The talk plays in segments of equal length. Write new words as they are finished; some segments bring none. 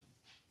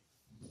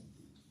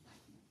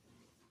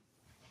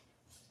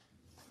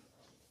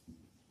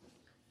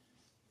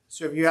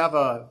So if you have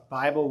a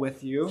Bible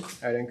with you,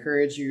 I'd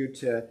encourage you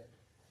to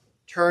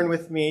turn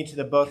with me to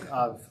the book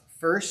of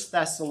 1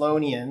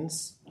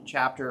 Thessalonians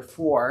chapter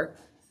 4.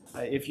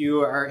 If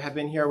you have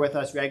been here with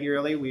us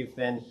regularly, we've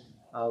been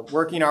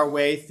working our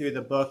way through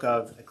the book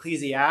of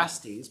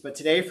Ecclesiastes. But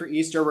today for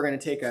Easter, we're going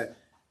to take a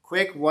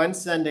quick one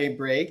Sunday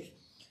break,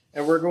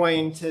 and we're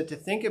going to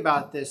think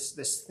about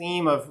this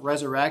theme of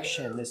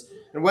resurrection,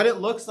 and what it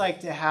looks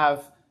like to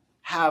have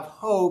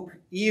hope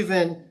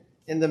even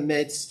in the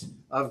midst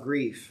of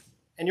grief.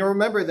 And you'll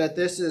remember that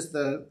this is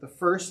the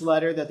first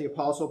letter that the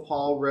Apostle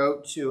Paul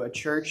wrote to a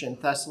church in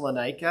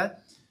Thessalonica.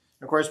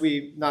 Of course,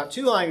 we not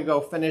too long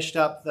ago finished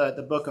up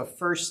the book of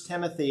 1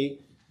 Timothy,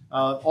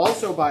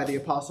 also by the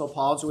Apostle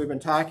Paul. So we've been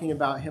talking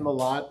about him a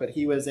lot, but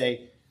he was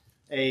a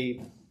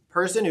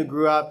person who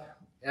grew up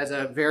as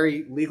a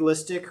very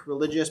legalistic,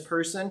 religious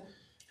person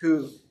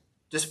who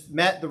just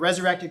met the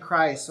resurrected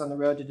Christ on the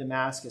road to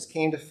Damascus,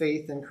 came to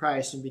faith in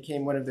Christ, and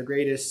became one of the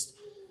greatest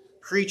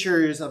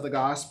preachers of the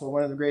gospel,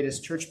 one of the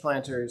greatest church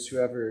planters who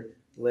ever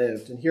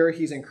lived. And here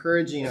he's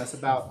encouraging us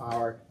about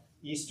our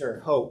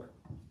Easter hope.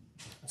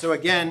 So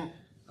again,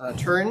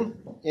 turn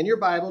in your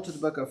Bible to the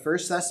book of 1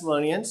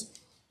 Thessalonians.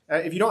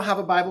 If you don't have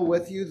a Bible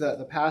with you,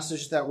 the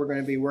passage that we're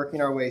going to be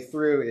working our way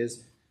through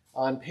is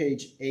on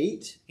page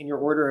 8 in your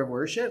order of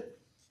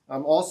worship.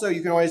 Also,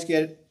 you can always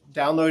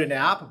download an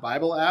app, a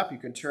Bible app. You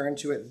can turn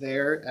to it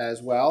there as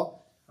well.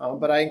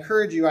 But I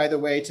encourage you either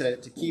way to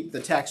keep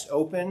the text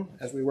open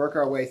as we work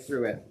our way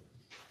through it.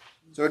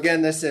 So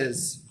again, this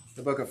is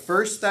the book of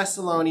 1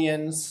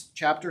 Thessalonians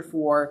chapter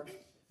 4,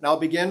 and I'll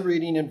begin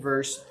reading in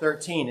verse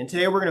 13. And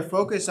today we're going to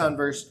focus on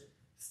verse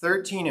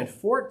 13 and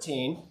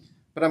 14,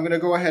 but I'm going to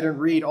go ahead and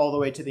read all the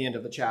way to the end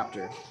of the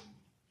chapter.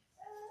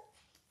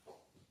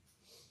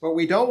 But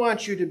we don't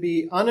want you to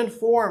be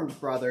uninformed,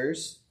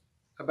 brothers,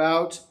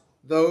 about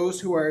those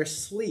who are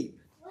asleep,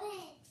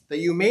 that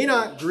you may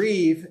not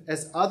grieve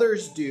as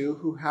others do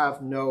who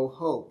have no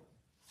hope.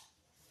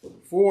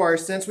 For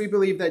since we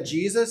believe that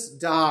Jesus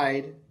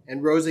died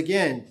and rose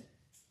again,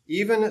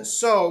 even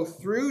so,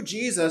 through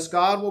Jesus,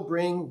 God will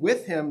bring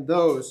with him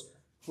those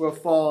who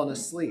have fallen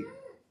asleep.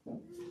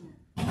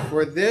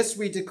 For this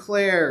we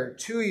declare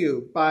to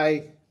you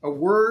by a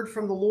word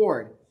from the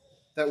Lord,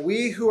 that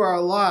we who are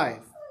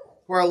alive,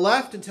 who are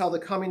left until the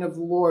coming of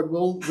the Lord,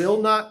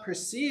 will not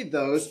precede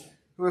those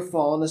who have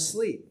fallen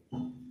asleep.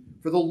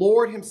 For the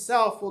Lord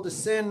himself will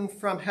descend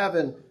from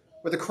heaven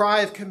with a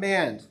cry of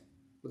command,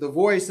 with the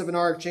voice of an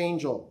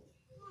archangel,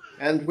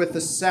 and with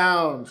the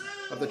sound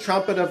of the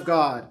trumpet of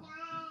God.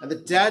 And the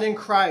dead in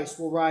Christ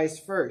will rise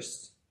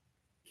first.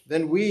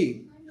 Then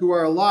we, who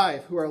are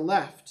alive, who are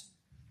left,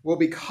 will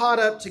be caught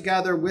up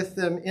together with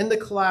them in the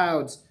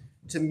clouds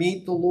to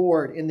meet the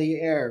Lord in the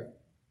air.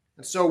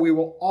 And so we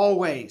will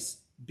always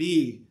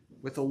be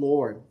with the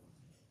Lord.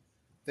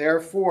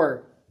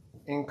 Therefore,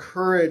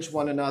 encourage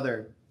one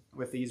another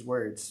with these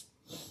words.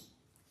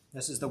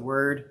 This is the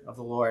word of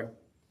the Lord.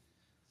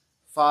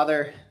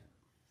 Father,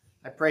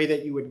 I pray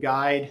that you would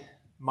guide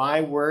my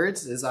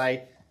words as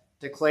I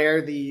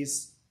declare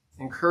these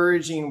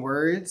encouraging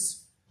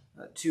words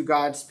to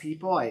God's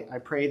people. I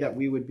pray that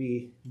we would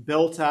be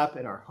built up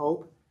in our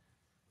hope,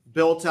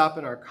 built up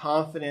in our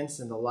confidence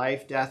in the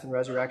life, death, and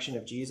resurrection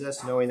of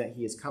Jesus, knowing that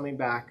he is coming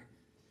back.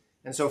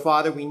 And so,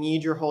 Father, we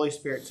need your Holy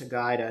Spirit to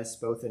guide us,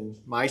 both in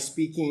my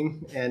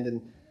speaking and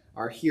in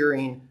our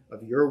hearing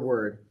of your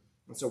word.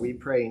 And so we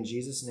pray in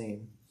Jesus'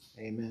 name,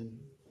 amen.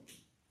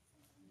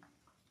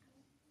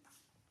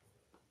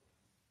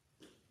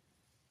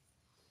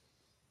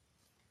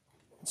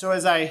 So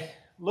as I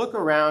look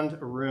around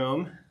a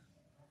room,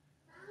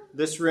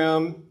 this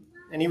room,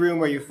 any room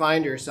where you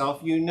find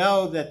yourself, you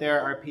know that there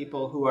are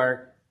people who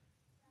are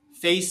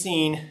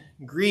facing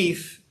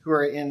grief who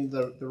are in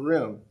the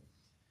room.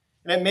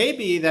 And it may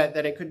be that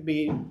it could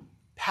be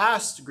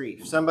past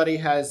grief. Somebody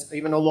has,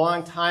 even a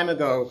long time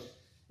ago,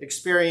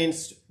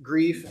 experienced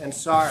grief and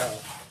sorrow.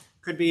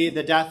 Could be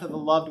the death of a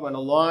loved one a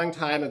long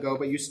time ago,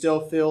 but you still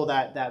feel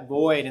that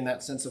void and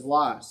that sense of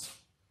loss.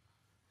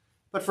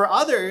 But for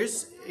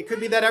others, it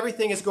could be that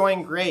everything is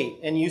going great,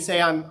 and you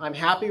say, I'm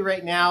happy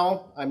right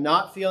now, I'm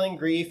not feeling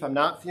grief, I'm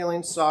not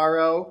feeling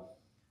sorrow,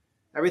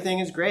 everything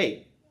is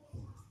great.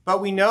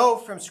 But we know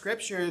from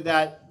Scripture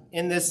that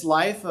in this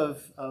life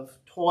of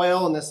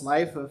toil, in this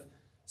life of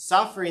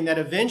suffering, that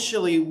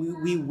eventually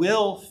we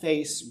will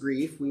face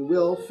grief, we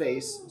will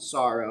face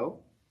sorrow.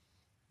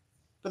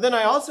 But then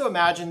I also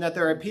imagine that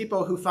there are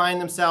people who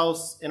find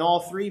themselves in all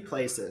three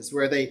places,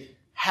 where they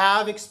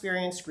have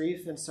experienced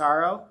grief and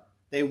sorrow,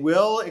 they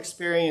will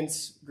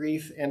experience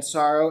grief and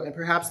sorrow, and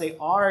perhaps they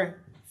are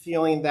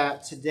feeling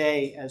that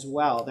today as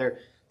well.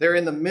 They're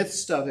in the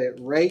midst of it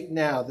right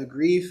now, the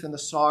grief and the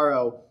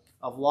sorrow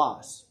of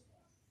loss.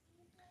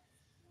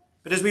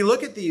 But as we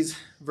look at these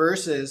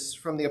verses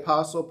from the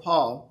Apostle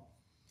Paul,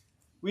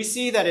 we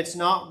see that it's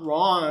not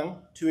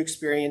wrong to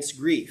experience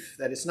grief,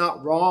 that it's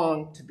not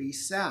wrong to be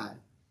sad.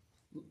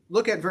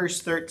 Look at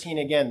verse 13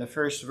 again, the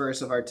first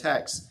verse of our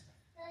text.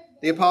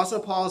 The Apostle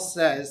Paul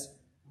says,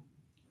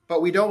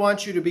 "But we don't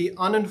want you to be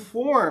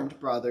uninformed,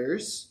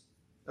 brothers,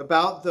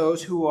 about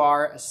those who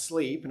are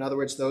asleep, in other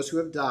words, those who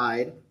have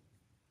died,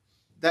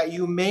 that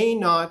you may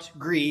not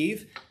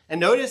grieve. And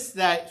notice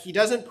that he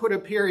doesn't put a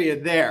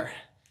period there.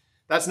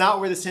 That's not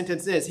where the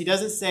sentence is. He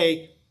doesn't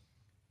say,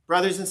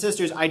 brothers and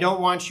sisters, I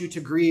don't want you to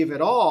grieve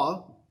at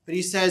all, but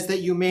he says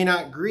that you may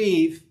not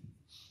grieve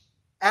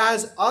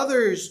as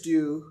others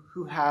do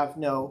who have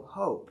no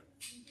hope.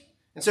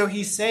 And so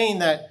he's saying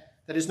that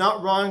it's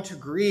not wrong to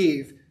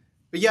grieve,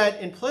 but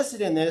yet implicit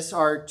in this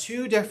are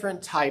two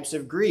different types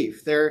of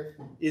grief. There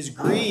is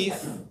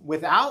grief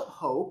without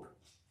hope,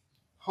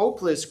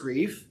 hopeless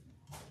grief,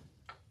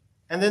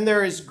 and then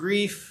there is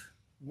grief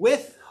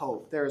with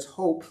hope. There is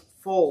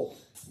hopeful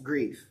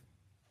grief.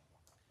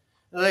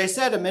 As I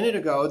said a minute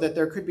ago, that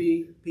there could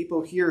be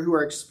people here who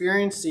are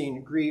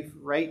experiencing grief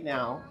right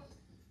now,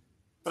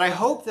 but I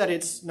hope that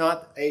it's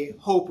not a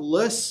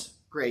hopeless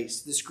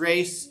grace, this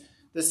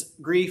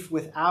grief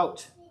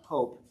without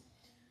hope.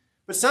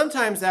 But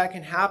sometimes that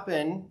can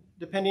happen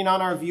depending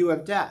on our view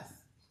of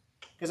death.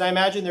 Because I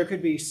imagine there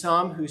could be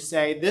some who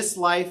say this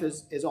life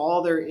is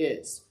all there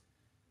is.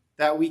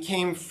 That we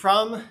came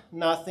from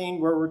nothing,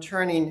 we're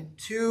returning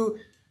to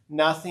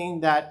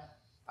nothing, that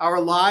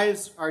our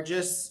lives are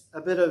just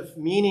a bit of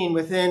meaning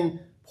within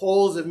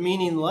poles of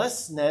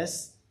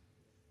meaninglessness.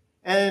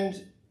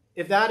 And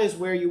if that is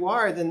where you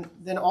are, then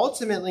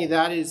ultimately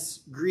that is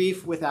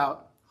grief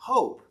without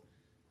hope.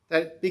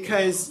 That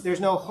because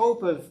there's no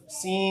hope of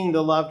seeing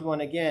the loved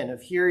one again,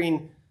 of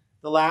hearing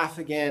the laugh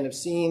again, of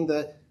seeing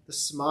the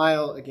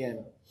smile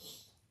again.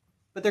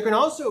 But there can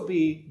also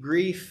be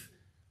grief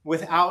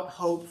without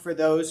hope for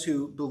those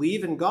who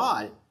believe in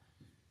God.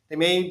 They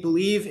may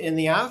believe in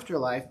the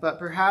afterlife, but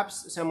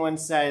perhaps someone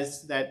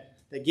says that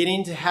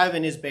getting to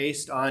heaven is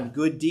based on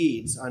good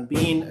deeds, on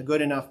being a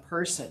good enough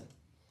person.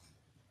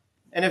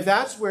 And if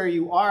that's where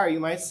you are, you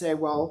might say,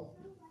 well,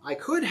 I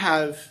could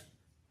have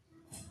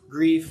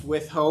grief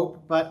with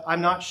hope, but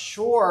I'm not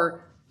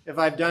sure if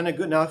I've done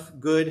enough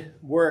good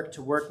work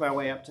to work my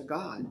way up to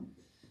God.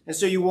 And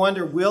so you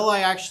wonder, will I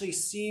actually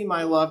see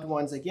my loved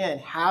ones again?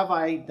 Have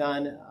I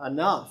done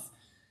enough?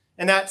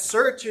 And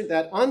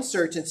that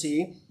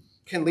uncertainty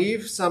can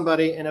leave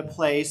somebody in a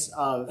place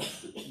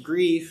of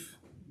grief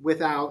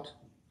without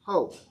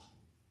hope.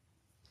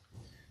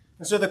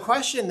 And so the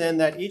question then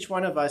that each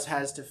one of us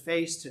has to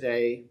face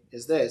today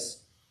is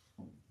this: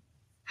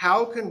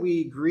 how can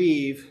we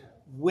grieve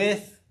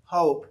with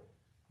hope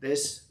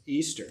this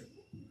Easter?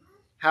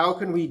 How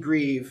can we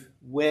grieve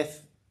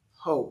with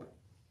hope?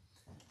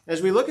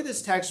 As we look at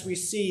this text, we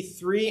see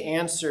three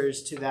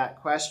answers to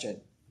that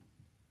question.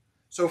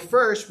 So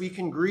first, we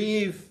can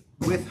grieve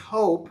with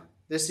hope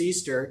this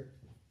Easter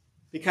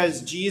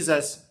because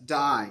Jesus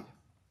died.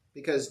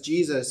 Because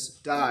Jesus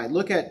died.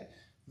 Look at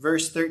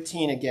verse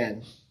 13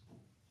 again.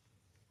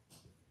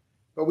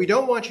 But we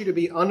don't want you to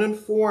be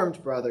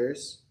uninformed,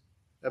 brothers,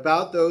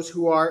 about those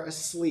who are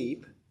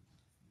asleep,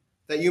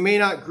 that you may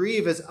not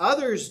grieve as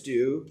others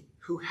do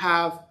who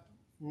have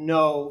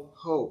no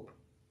hope.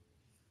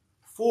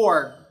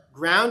 For,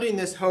 grounding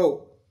this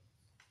hope,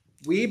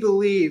 we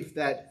believe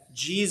that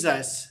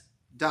Jesus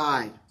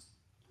died.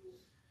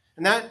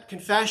 And that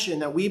confession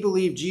that we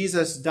believe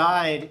Jesus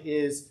died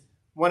is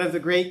one of the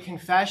great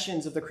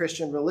confessions of the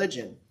Christian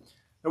religion.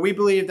 That we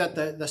believe that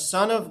the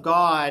Son of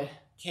God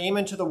came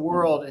into the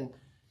world and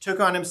took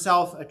on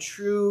himself a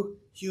true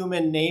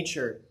human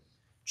nature,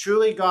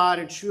 truly God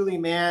and truly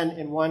man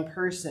in one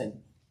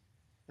person,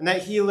 and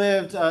that he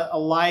lived a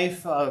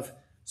life of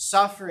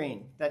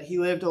suffering, that he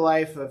lived a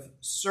life of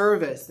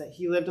service, that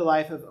he lived a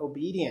life of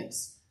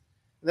obedience,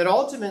 and that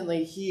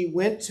ultimately he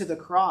went to the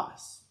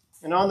cross.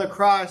 And on the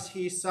cross,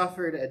 he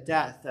suffered a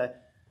death,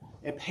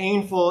 a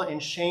painful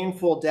and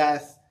shameful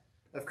death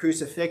of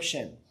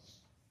crucifixion.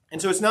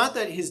 And so it's not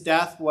that his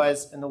death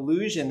was an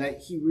illusion, that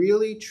he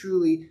really,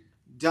 truly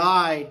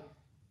died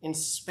in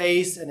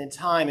space and in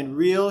time. In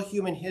real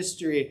human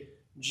history,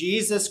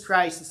 Jesus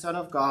Christ, the Son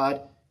of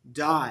God,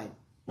 died.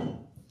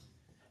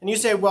 And you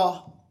say,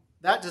 well,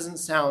 that doesn't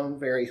sound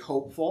very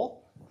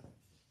hopeful.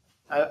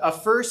 A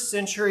first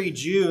century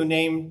Jew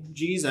named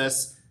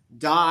Jesus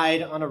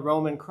died on a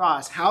Roman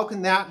cross. How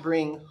can that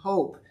bring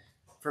hope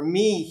for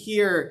me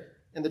here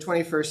in the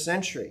 21st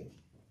century?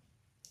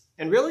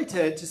 And really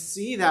to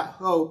see that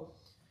hope,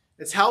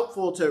 it's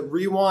helpful to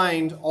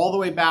rewind all the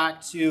way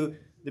back to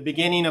the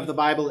beginning of the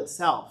Bible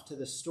itself, to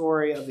the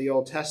story of the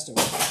Old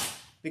Testament.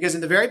 Because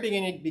in the very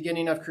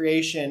beginning of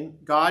creation,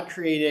 God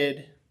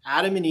created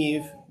Adam and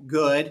Eve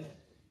good.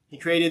 He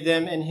created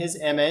them in his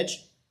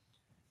image.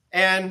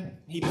 And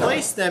he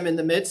placed them in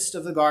the midst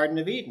of the Garden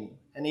of Eden.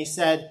 And he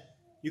said,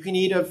 you can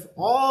eat of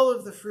all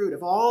of the fruit,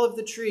 of all of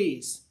the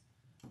trees,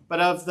 but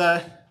of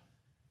the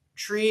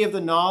tree of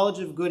the knowledge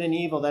of good and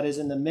evil that is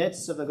in the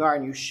midst of the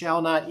garden, you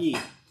shall not eat.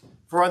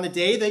 For on the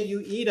day that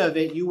you eat of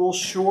it, you will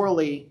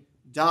surely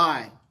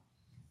die.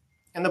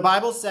 And the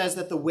Bible says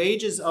that the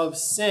wages of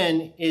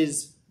sin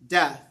is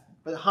death.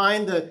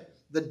 Behind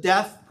the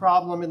death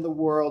problem in the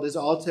world is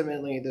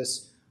ultimately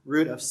this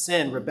root of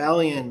sin,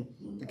 rebellion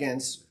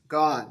against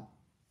God.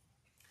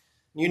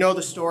 You know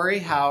the story,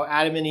 how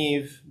Adam and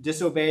Eve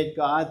disobeyed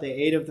God. They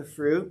ate of the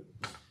fruit.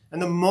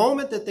 And the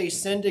moment that they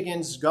sinned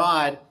against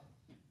God,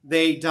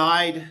 they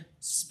died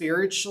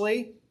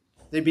spiritually.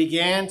 They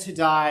began to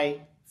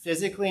die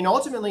physically. And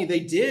ultimately,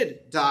 they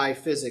did die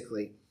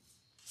physically.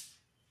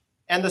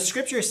 And the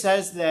scripture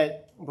says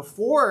that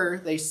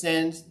before they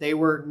sinned, they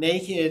were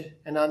naked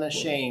and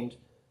unashamed.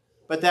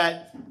 But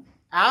that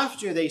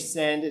after they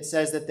sinned, it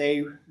says that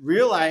they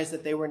realized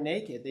that they were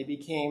naked. They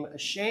became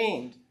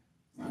ashamed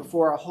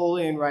before a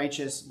holy and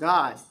righteous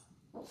God.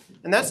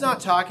 And that's not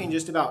talking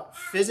just about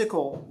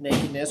physical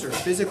nakedness or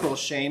physical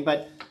shame,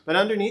 but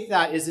underneath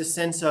that is this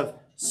sense of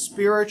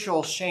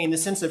spiritual shame, the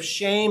sense of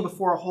shame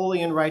before a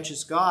holy and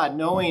righteous God,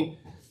 knowing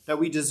that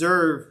we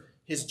deserve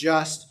his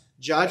just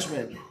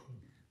judgment.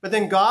 But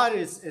then God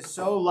is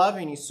so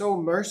loving, he's so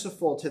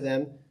merciful to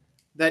them,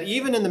 that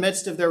even in the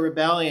midst of their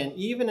rebellion,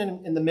 even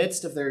in the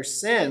midst of their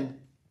sin,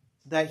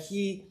 that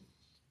he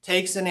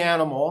takes an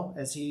animal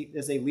as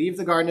they leave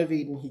the Garden of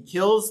Eden. He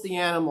kills the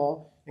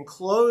animal and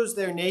clothes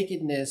their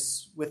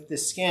nakedness with the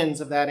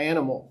skins of that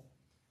animal.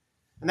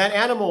 And that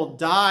animal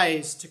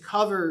dies to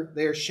cover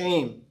their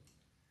shame.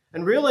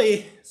 And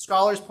really,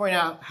 scholars point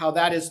out how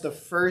that is the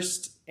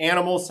first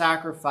animal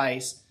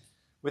sacrifice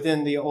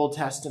within the Old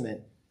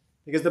Testament.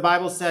 Because the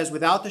Bible says,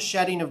 without the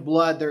shedding of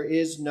blood, there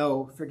is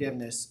no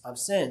forgiveness of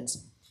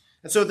sins.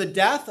 And so the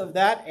death of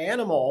that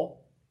animal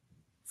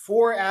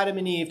for Adam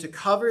and Eve to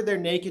cover their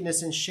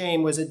nakedness and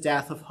shame was a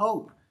death of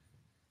hope.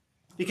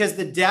 Because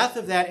the death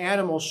of that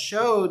animal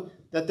showed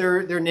that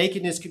their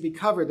nakedness could be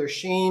covered, their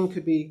shame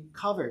could be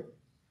covered.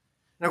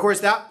 And of course,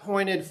 that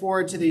pointed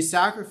forward to these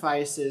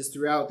sacrifices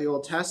throughout the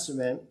Old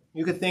Testament.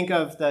 You could think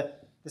of the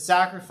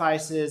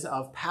sacrifices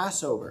of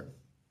Passover,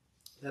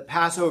 the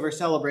Passover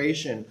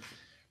celebration.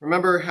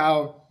 Remember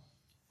how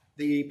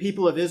the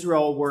people of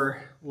Israel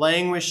were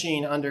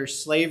languishing under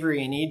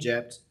slavery in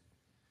Egypt,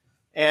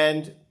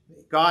 and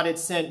God had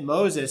sent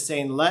Moses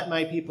saying, "Let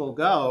my people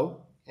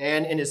go."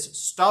 And in his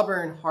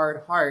stubborn,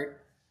 hard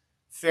heart,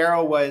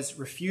 Pharaoh was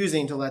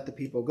refusing to let the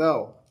people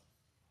go.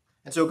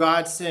 And so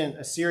God sent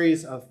a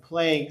series of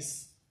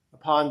plagues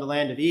upon the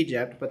land of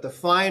Egypt. But the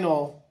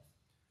final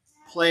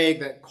plague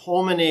that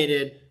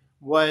culminated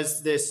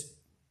was this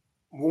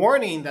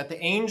warning that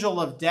the angel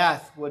of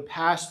death would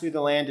pass through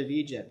the land of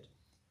Egypt,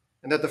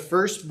 and that the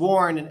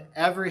firstborn in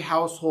every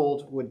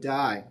household would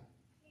die.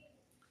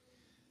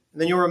 And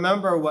then you'll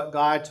remember what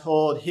God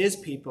told his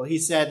people. He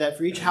said that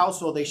for each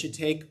household they should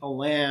take a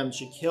lamb,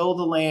 should kill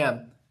the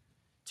lamb,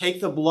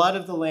 take the blood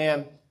of the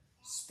lamb,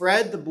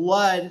 spread the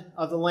blood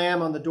of the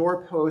lamb on the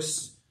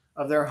doorposts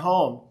of their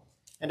home.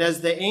 And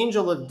as the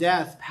angel of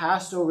death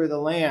passed over the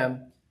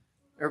lamb,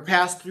 or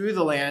passed through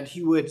the land,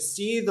 he would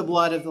see the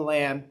blood of the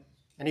lamb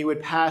and he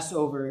would pass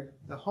over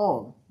the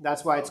home.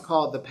 That's why it's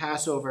called the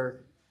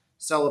Passover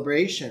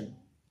celebration.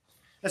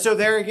 And so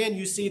there again,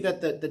 you see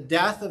that the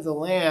death of the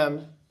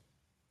lamb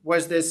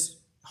was this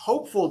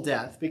hopeful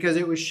death, because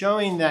it was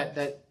showing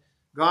that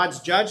God's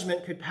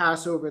judgment could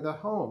pass over the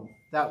home,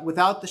 that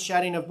without the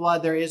shedding of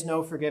blood, there is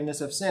no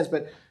forgiveness of sins,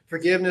 but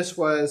forgiveness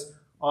was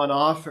on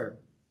offer.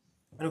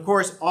 And of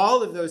course,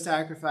 all of those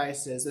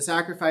sacrifices, the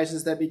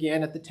sacrifices that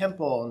began at the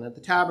temple and at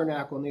the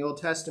tabernacle in the Old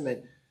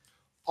Testament,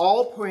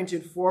 all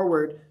pointed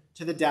forward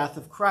to the death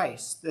of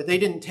Christ, that they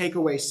didn't take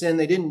away sin,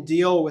 they didn't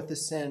deal with the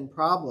sin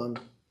problem.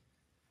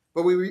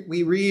 But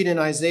we read in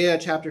Isaiah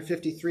chapter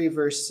 53,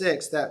 verse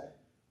 6, that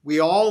we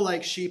all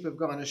like sheep have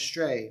gone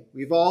astray.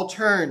 We've all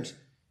turned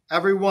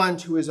everyone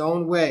to his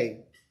own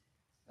way.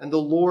 And the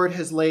Lord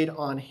has laid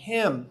on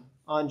him,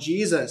 on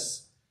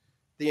Jesus,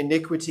 the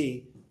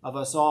iniquity of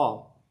us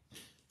all.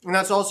 And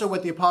that's also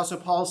what the Apostle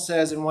Paul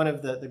says in one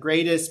of the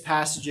greatest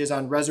passages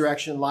on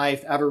resurrection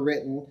life ever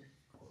written.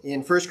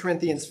 In 1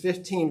 Corinthians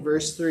 15,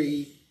 verse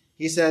 3,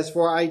 he says,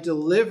 "For I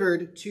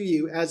delivered to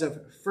you as of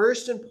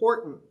first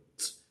importance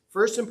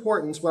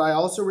what I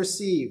also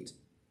received,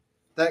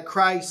 that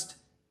Christ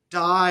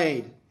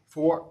died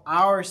for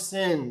our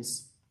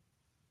sins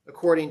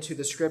according to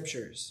the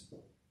Scriptures."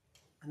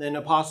 And then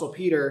Apostle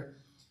Peter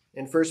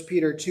in 1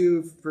 Peter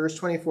 2, verse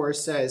 24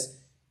 says,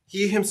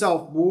 "He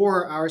himself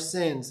bore our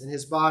sins in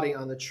his body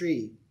on the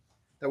tree,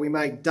 that we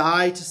might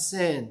die to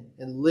sin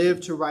and live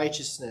to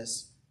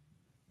righteousness.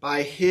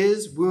 By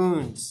his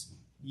wounds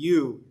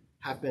you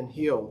have been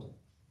healed."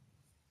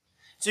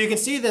 So you can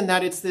see then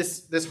that it's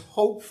this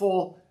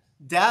hopeful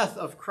death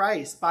of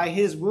Christ. By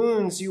his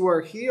wounds you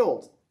are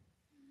healed.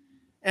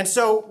 And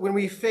so when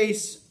we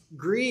face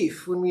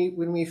grief, when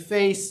we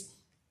face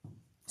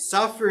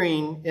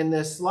suffering in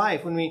this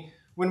life,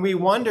 when we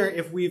wonder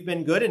if we've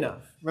been good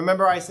enough.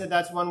 Remember, I said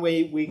that's one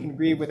way we can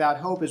grieve without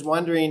hope, is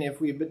wondering if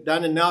we've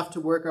done enough to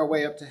work our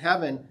way up to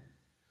heaven.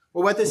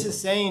 Well, what this is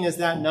saying is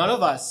that none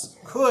of us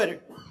could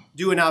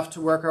do enough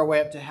to work our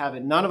way up to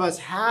heaven. None of us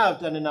have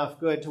done enough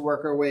good to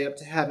work our way up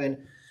to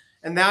heaven.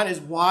 And that is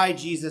why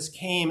Jesus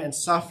came and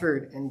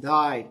suffered and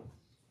died.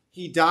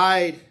 He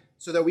died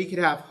so that we could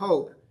have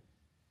hope.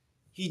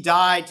 He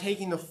died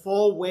taking the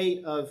full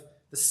weight of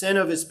the sin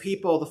of his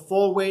people, the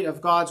full weight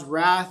of God's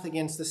wrath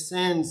against the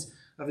sins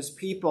of his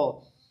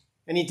people.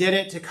 And he did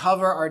it to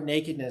cover our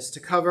nakedness, to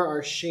cover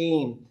our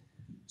shame,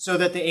 so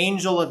that the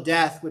angel of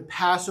death would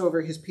pass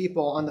over his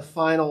people on the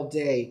final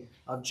day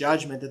of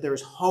judgment, that there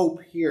is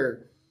hope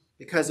here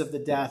because of the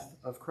death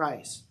of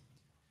Christ.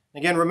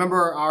 Again,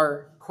 remember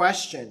our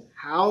question: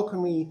 how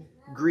can we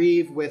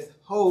grieve with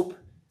hope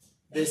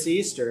this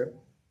Easter?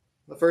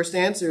 The first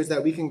answer is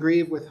that we can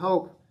grieve with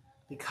hope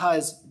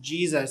because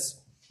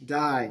Jesus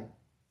died.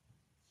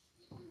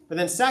 But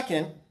then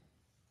second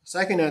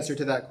answer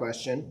to that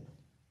question,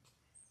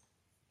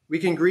 we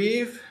can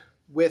grieve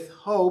with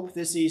hope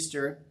this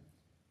Easter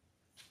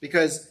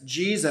because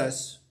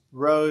Jesus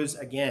rose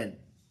again.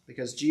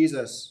 Because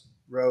Jesus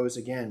rose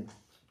again.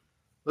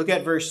 Look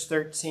at verse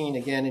 13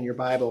 again in your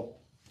Bible.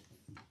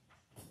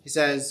 He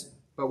says,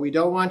 "But we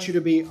don't want you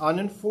to be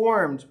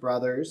uninformed,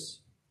 brothers,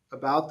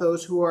 about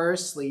those who are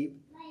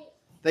asleep,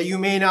 that you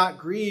may not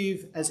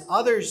grieve as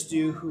others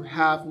do who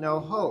have no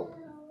hope.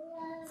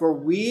 For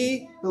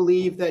we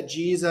believe that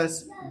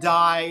Jesus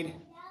died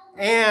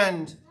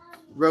and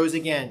rose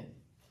again."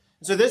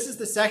 So this is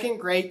the second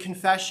great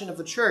confession of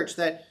the church,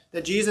 that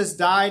Jesus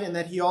died and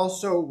that he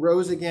also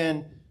rose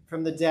again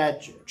from the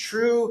dead.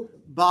 True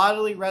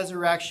bodily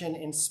resurrection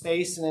in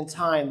space and in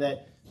time,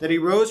 that he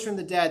rose from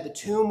the dead. The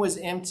tomb was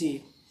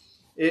empty.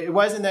 It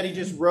wasn't that he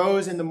just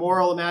rose in the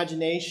moral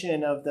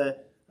imagination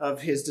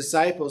of his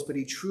disciples, but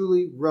he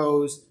truly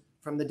rose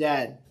from the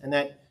dead. And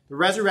that the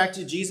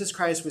resurrected Jesus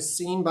Christ was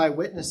seen by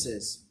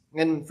witnesses.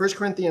 In 1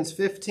 Corinthians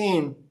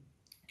 15,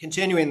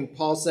 continuing,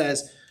 Paul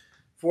says,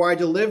 "For I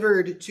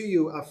delivered to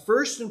you of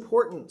first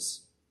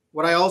importance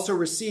what I also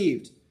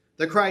received,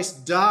 that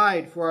Christ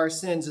died for our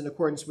sins in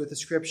accordance with the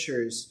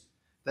Scriptures,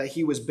 that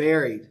he was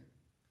buried,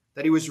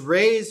 that he was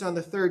raised on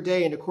the third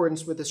day in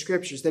accordance with the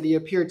Scriptures, that he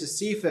appeared to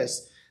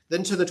Cephas,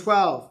 then to the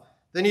 12.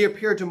 Then he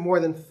appeared to more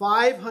than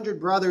 500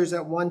 brothers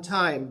at one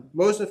time,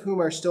 most of whom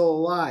are still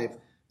alive,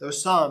 though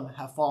some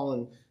have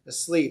fallen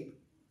asleep.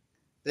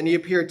 Then he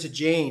appeared to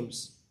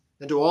James,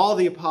 then to all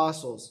the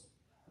apostles.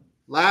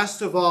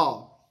 Last of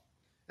all,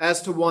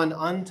 as to one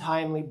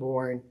untimely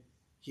born,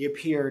 he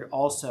appeared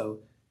also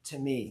to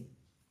me."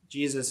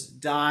 Jesus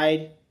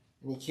died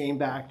and he came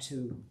back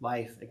to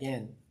life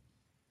again.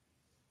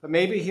 But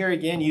maybe here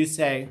again you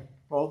say,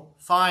 well,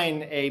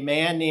 fine, a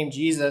man named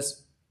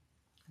Jesus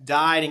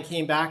died and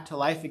came back to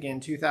life again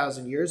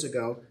 2,000 years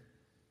ago.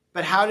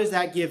 But how does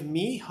that give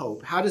me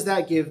hope? How does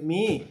that give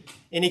me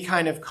any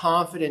kind of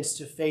confidence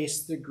to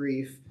face the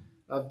grief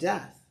of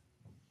death?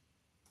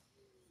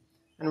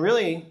 And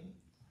really,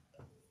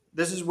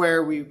 this is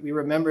where we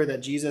remember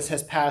that Jesus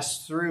has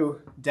passed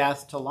through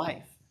death to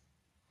life.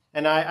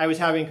 And I was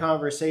having a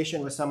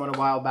conversation with someone a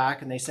while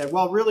back, and they said,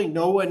 well, really,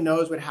 no one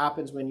knows what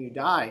happens when you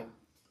die.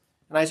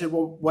 And I said,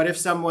 well, what if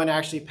someone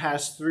actually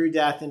passed through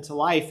death into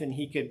life and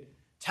he could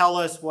tell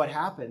us what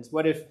happens?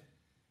 What if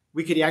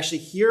we could actually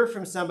hear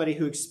from somebody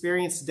who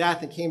experienced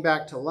death and came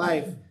back to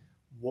life?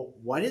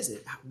 What is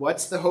it?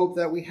 What's the hope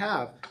that we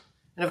have?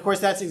 And of course,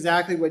 that's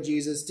exactly what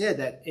Jesus did,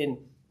 that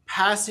in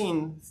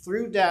passing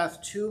through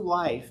death to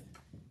life,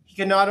 he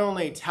can not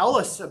only tell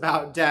us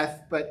about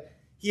death, but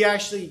he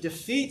actually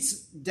defeats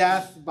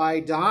death by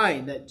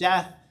dying, that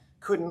death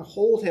couldn't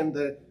hold him,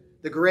 the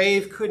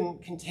grave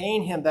couldn't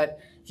contain him, that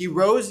he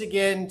rose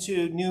again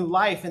to new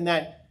life, and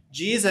that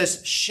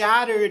Jesus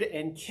shattered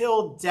and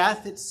killed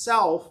death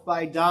itself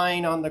by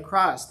dying on the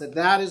cross,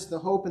 that is the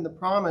hope and the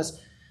promise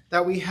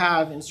that we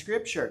have in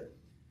Scripture.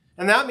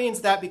 And that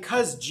means that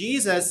because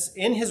Jesus,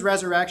 in his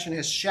resurrection,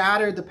 has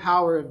shattered the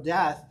power of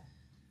death,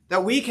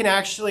 that we can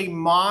actually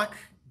mock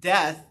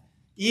death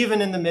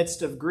even in the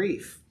midst of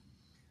grief.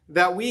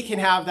 That we can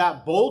have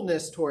that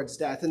boldness towards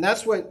death. And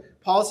that's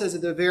what Paul says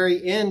at the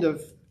very end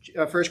of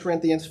 1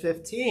 Corinthians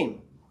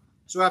 15.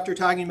 So after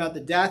talking about the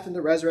death and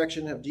the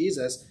resurrection of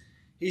Jesus,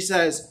 he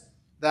says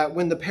that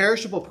when the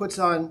perishable puts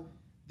on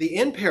the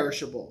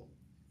imperishable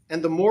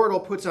and the mortal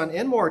puts on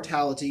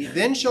immortality,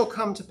 then shall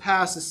come to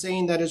pass the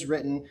saying that is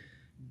written,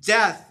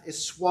 "Death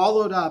is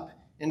swallowed up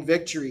in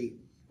victory.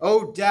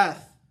 O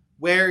death,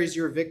 where is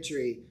your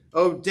victory?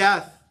 O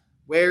death,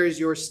 where is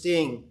your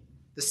sting?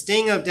 The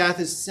sting of death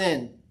is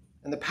sin,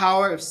 and the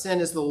power of sin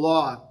is the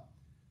law.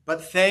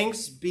 But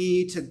thanks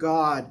be to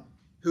God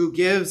who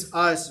gives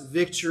us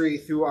victory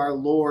through our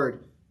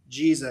Lord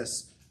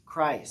Jesus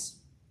Christ."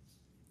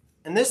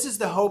 And this is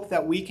the hope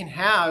that we can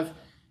have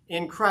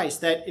in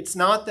Christ, that it's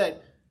not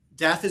that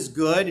death is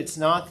good, it's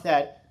not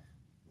that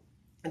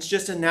it's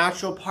just a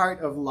natural part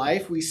of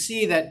life. We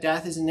see that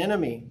death is an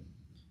enemy,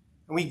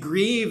 and we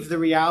grieve the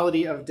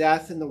reality of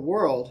death in the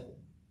world.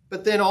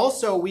 But then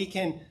also we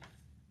can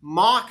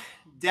mock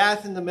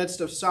death in the midst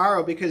of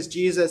sorrow because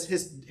Jesus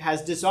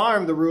has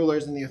disarmed the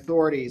rulers and the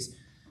authorities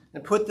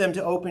and put them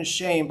to open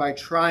shame by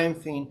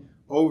triumphing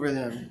over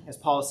them, as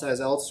Paul says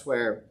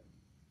elsewhere.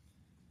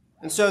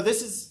 And so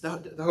this is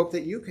the hope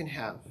that you can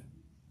have,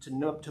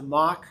 to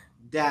mock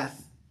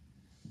death,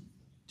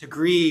 to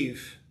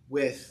grieve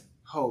with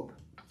hope.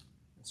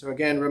 So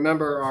again,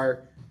 remember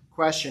our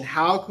question: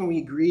 how can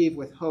we grieve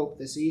with hope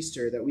this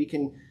Easter? That we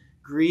can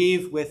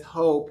grieve with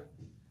hope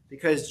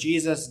because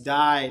Jesus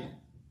died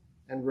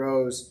and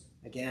rose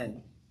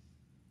again.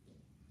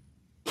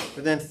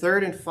 But then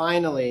third and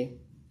finally,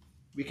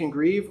 we can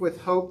grieve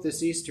with hope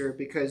this Easter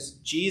because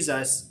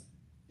Jesus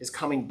is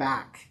coming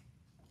back.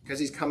 Because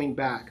he's coming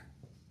back.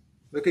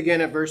 Look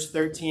again at verse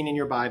 13 in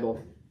your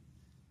Bible.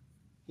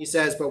 He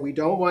says, "But we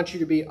don't want you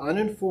to be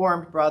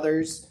uninformed,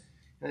 brothers,"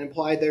 and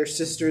implied their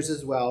sisters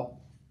as well,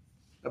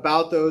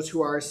 "about those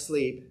who are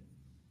asleep,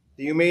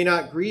 that you may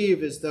not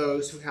grieve as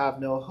those who have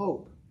no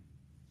hope.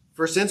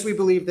 For since we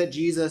believe that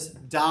Jesus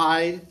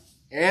died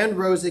and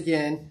rose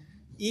again,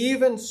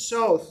 even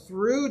so,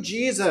 through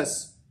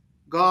Jesus,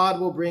 God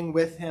will bring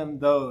with him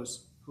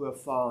those who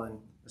have fallen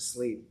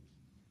asleep."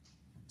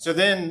 So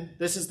then,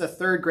 this is the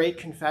third great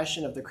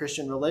confession of the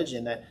Christian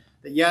religion, that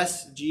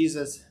yes,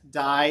 Jesus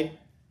died.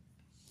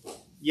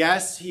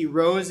 Yes, he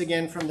rose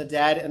again from the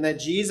dead, and that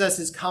Jesus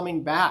is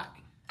coming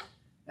back.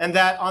 And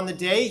that on the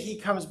day he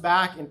comes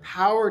back in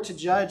power to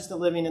judge the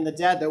living and the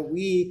dead, that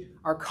we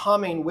are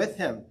coming with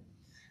him.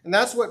 And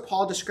that's what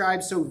Paul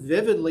describes so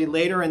vividly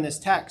later in this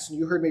text. And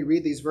you heard me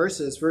read these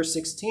verses. Verse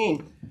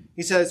 16,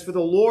 he says, "For the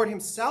Lord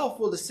himself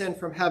will descend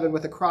from heaven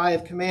with a cry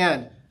of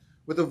command,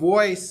 with the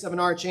voice of an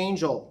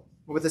archangel,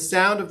 and with the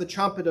sound of the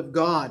trumpet of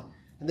God.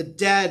 And the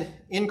dead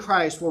in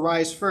Christ will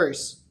rise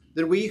first.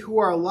 Then we who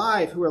are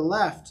alive, who are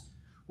left,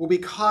 will be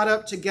caught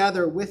up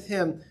together with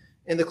him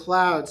in the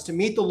clouds to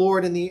meet the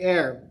Lord in the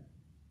air.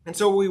 And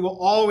so we will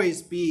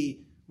always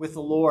be with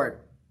the Lord.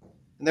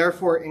 And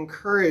therefore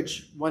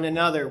encourage one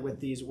another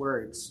with these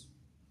words."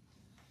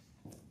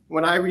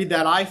 When I read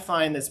that, I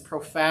find this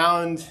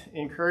profound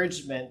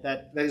encouragement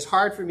that is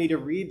hard for me to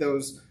read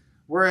those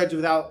words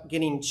without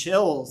getting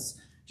chills.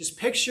 Just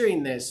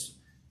picturing this,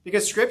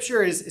 because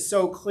Scripture is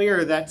so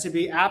clear that to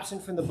be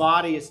absent from the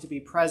body is to be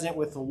present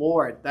with the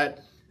Lord. That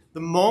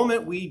the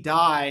moment we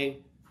die,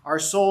 our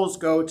souls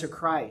go to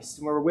Christ,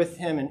 and we're with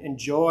him in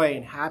joy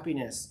and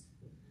happiness.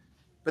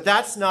 But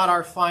that's not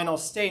our final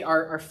state.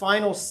 Our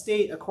final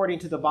state, according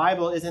to the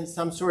Bible, isn't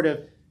some sort of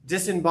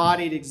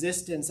disembodied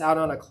existence out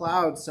on a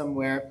cloud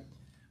somewhere.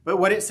 But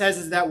what it says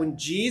is that when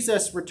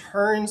Jesus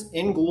returns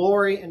in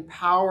glory and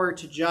power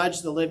to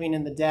judge the living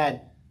and the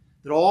dead,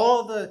 that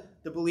all the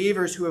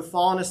believers who have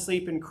fallen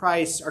asleep in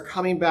Christ are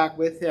coming back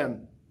with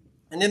him.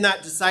 And in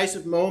that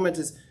decisive moment,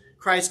 as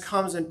Christ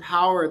comes in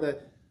power,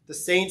 the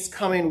saints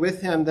coming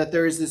with him, that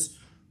there is this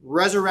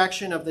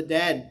resurrection of the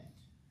dead.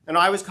 And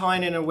I was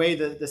calling in a way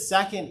the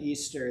second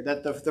Easter,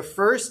 that the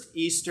first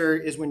Easter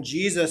is when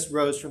Jesus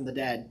rose from the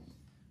dead.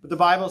 But the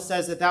Bible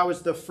says that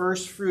was the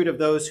first fruit of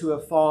those who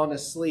have fallen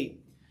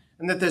asleep.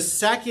 And that the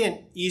second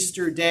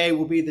Easter day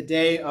will be the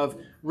day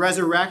of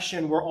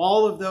resurrection, where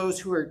all of those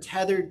who are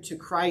tethered to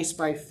Christ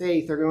by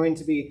faith are going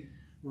to be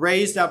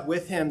raised up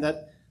with him,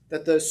 that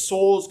the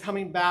souls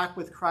coming back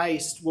with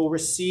Christ will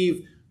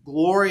receive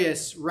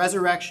glorious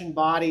resurrection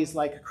bodies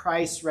like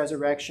Christ's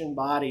resurrection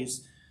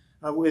bodies,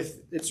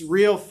 with its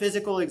real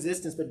physical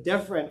existence, but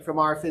different from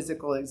our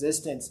physical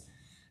existence,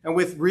 and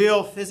with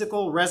real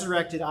physical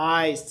resurrected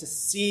eyes to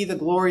see the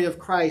glory of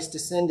Christ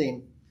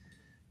descending.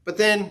 But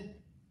then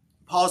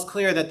Paul's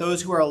clear that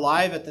those who are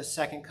alive at the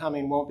second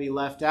coming won't be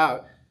left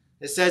out.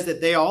 It says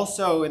that they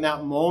also in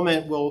that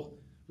moment will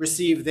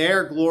receive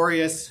their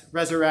glorious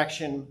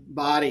resurrection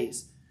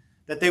bodies,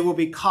 that they will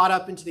be caught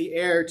up into the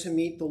air to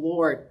meet the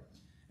Lord.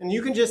 And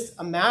you can just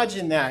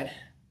imagine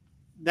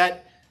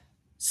that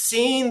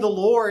seeing the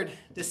Lord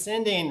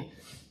descending,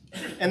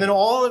 and then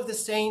all of the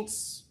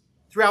saints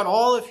throughout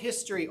all of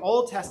history,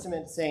 Old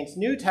Testament saints,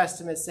 New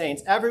Testament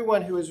saints,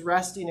 everyone who is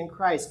resting in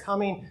Christ,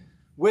 coming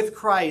with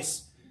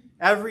Christ,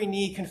 every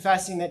knee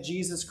confessing that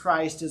Jesus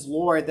Christ is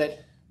Lord, that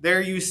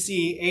there you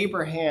see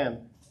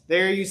Abraham,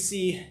 there you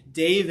see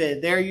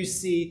David, there you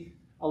see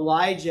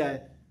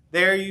Elijah,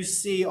 there you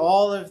see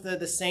all of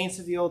the saints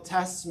of the Old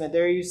Testament,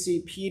 there you see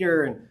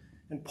Peter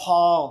and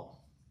Paul.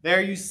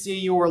 There you see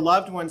your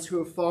loved ones who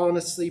have fallen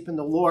asleep in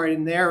the Lord.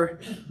 And there,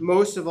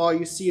 most of all,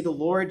 you see the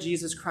Lord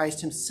Jesus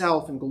Christ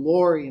himself in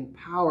glory and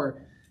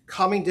power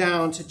coming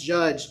down to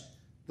judge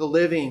the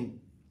living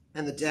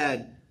and the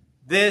dead.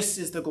 This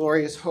is the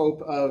glorious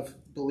hope of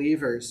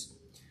believers.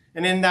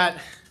 And in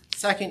that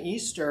second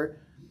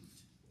Easter,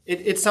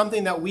 it's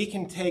something that we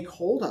can take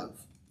hold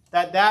of.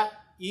 That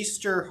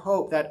Easter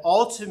hope, that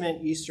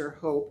ultimate Easter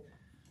hope,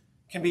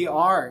 can be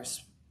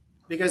ours.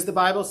 Because the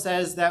Bible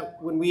says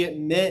that when we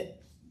admit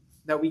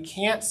that we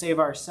can't save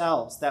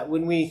ourselves, that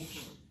when we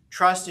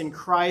trust in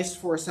Christ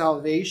for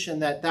salvation,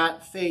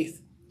 that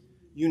faith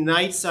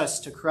unites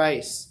us to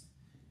Christ.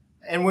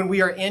 And when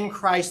we are in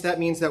Christ, that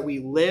means that we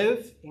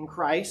live in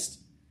Christ,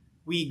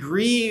 we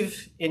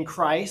grieve in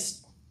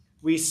Christ,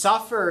 we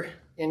suffer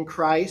in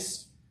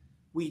Christ,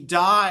 we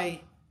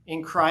die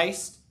in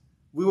Christ,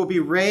 we will be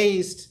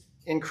raised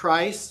in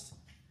Christ,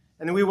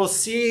 and then we will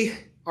see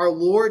our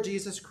Lord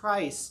Jesus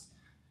Christ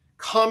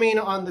coming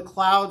on the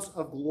clouds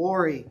of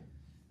glory.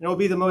 And it will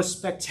be the most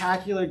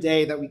spectacular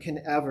day that we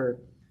can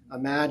ever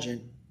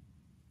imagine.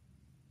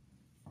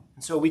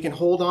 And so we can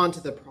hold on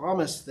to the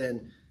promise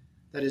then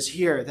that is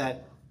here,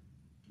 that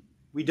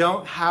we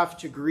don't have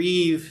to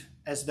grieve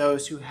as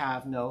those who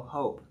have no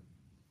hope.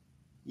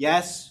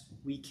 Yes,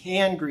 we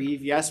can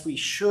grieve. Yes, we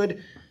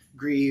should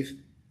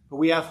grieve, but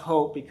we have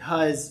hope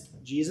because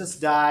Jesus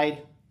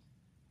died,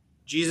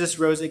 Jesus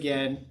rose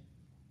again,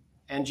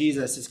 and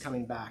Jesus is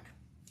coming back.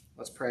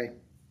 Let's pray.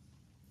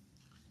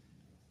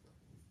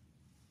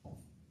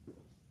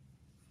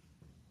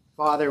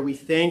 Father, we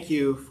thank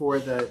you for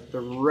the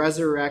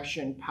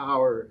resurrection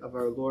power of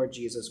our Lord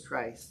Jesus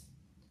Christ.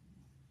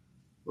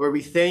 Lord,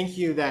 we thank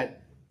you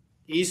that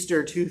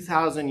Easter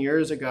 2,000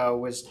 years ago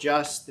was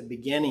just the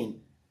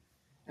beginning.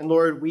 And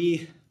Lord,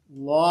 we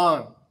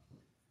long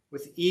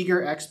with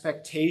eager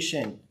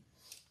expectation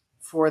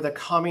for the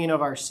coming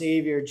of our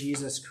Savior,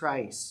 Jesus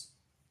Christ.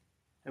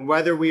 And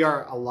whether we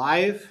are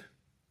alive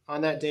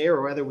on that day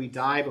or whether we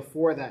die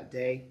before that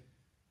day,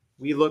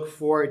 we look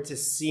forward to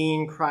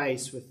seeing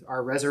Christ with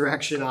our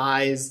resurrection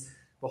eyes,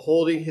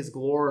 beholding his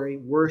glory,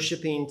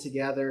 worshiping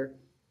together,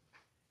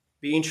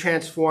 being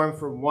transformed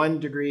from one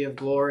degree of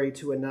glory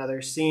to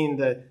another, seeing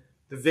the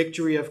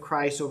victory of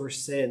Christ over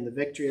sin, the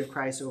victory of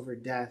Christ over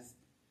death.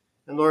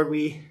 And Lord,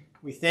 we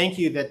thank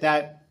you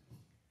that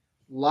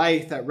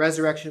life, that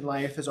resurrection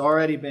life, has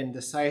already been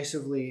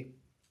decisively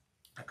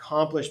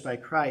accomplished by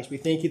Christ. We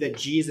thank you that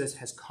Jesus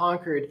has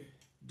conquered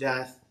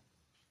death.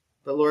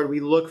 But Lord, we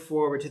look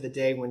forward to the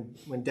day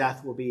when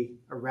death will be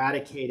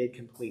eradicated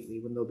completely,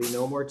 when there'll be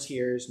no more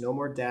tears, no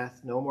more death,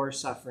 no more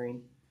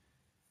suffering.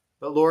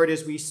 But Lord,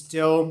 as we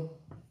still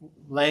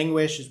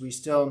languish, as we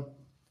still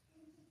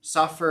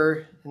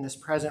suffer in this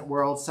present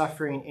world,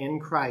 suffering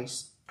in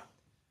Christ,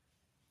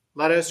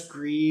 let us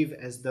grieve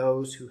as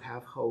those who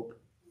have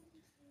hope.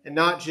 And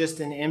not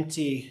just an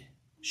empty,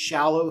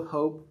 shallow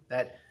hope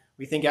that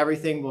we think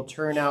everything will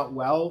turn out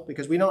well,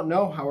 because we don't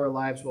know how our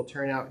lives will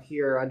turn out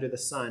here under the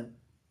sun.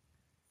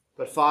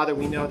 But Father,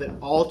 we know that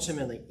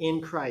ultimately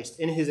in Christ,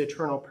 in his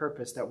eternal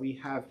purpose, that we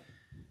have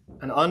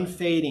an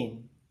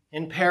unfading,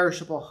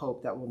 imperishable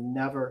hope that will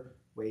never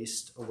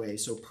waste away.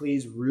 So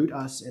please root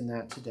us in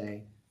that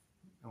today.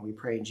 And we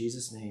pray in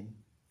Jesus' name.